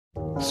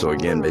So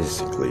again,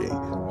 basically,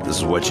 this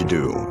is what you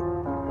do.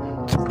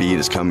 The beat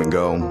is come and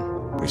go.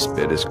 We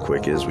spit as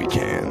quick as we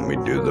can. We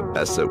do the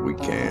best that we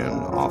can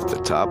off the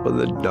top of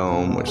the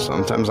dome, which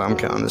sometimes I'm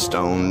kinda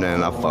stoned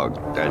and I fuck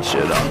that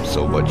shit up.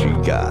 So what you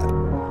got?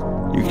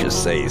 You can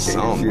say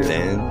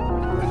something.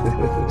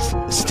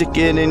 Stick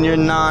it in your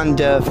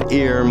non-deaf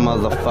ear,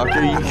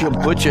 motherfucker. You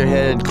can put your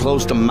head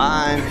close to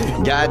mine.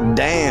 God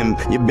damn,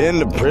 you been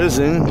to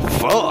prison.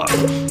 Fuck.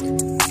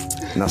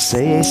 Now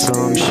say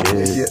some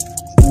shit.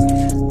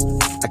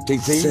 I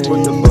can't tell you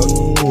what the fuck.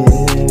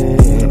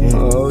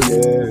 Oh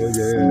yeah.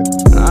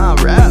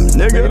 Rap,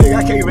 nigga. Hey, nigga,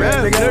 I can't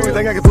rap, nigga.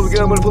 Everything I can pull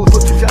together, I'm gonna pull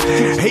two shots.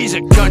 He's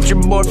a country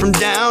boy from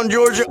down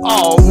Georgia.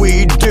 All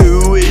we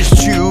do is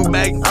chew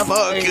back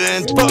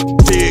fucking fuck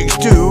pigs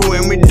too,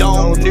 and we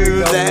don't do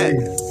that.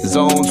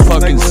 Zone's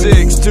fucking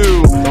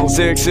 6-2,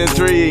 6 and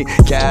 3,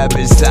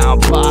 Cabbage Town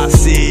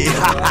Posse.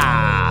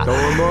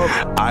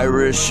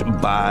 Irish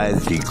by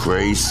the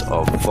grace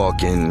of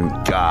fucking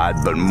God,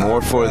 but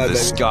more for the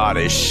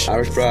Scottish.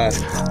 Irish pride.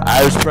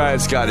 Irish pride,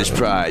 Scottish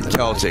pride,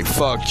 Celtic.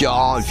 Fuck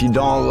y'all if you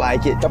don't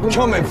like it.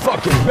 Come and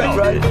fucking belt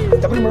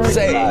it.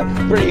 Say,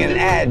 bring an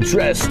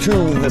address to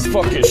this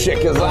fucking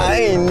shit, cause I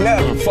ain't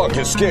never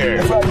fucking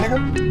scared. That's right,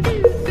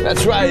 nigga.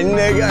 That's right,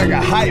 nigga. I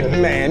got hype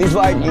man. He's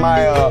like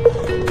my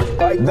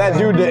that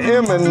dude, the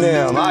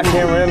Eminem. I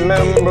can't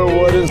remember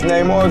what his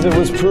name was. It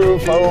was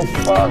Proof. Oh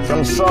fuck,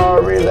 I'm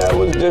sorry. That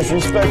was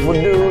disrespectful,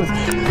 dude.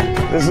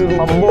 This is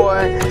my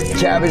boy,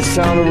 Cabbage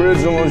Town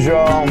Originals,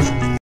 y'all.